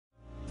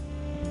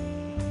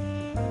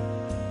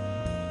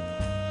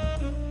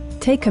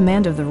Take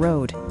command of the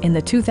road in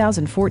the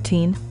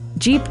 2014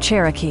 Jeep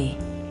Cherokee.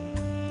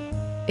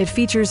 It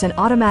features an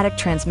automatic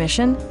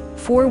transmission,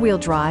 four-wheel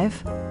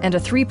drive, and a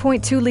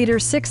 3.2-liter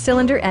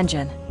six-cylinder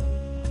engine.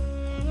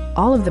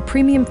 All of the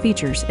premium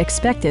features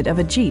expected of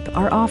a Jeep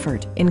are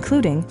offered,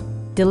 including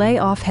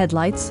delay-off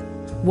headlights,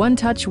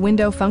 one-touch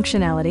window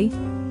functionality,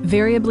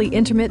 variably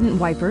intermittent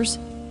wipers,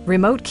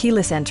 remote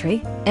keyless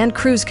entry, and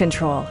cruise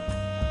control.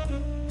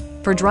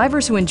 For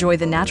drivers who enjoy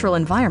the natural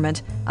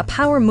environment, a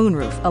power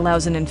moonroof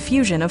allows an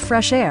infusion of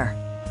fresh air.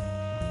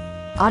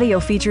 Audio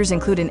features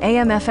include an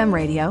AM/FM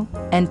radio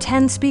and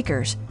 10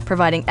 speakers,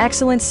 providing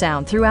excellent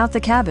sound throughout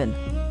the cabin.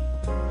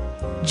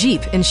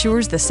 Jeep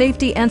ensures the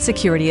safety and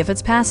security of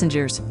its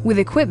passengers with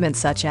equipment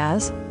such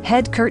as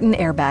head curtain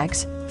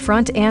airbags,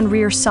 front and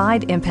rear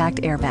side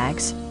impact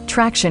airbags,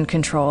 traction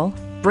control,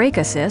 brake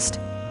assist,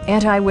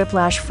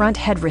 anti-whiplash front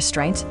head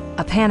restraints,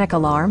 a panic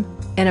alarm,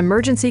 an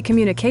emergency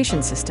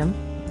communication system,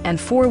 and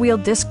four-wheel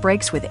disc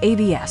brakes with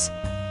ABS.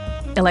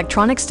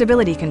 Electronic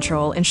stability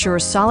control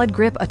ensures solid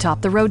grip atop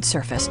the road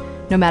surface,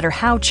 no matter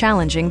how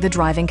challenging the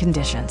driving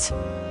conditions.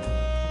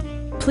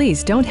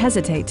 Please don't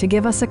hesitate to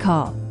give us a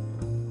call.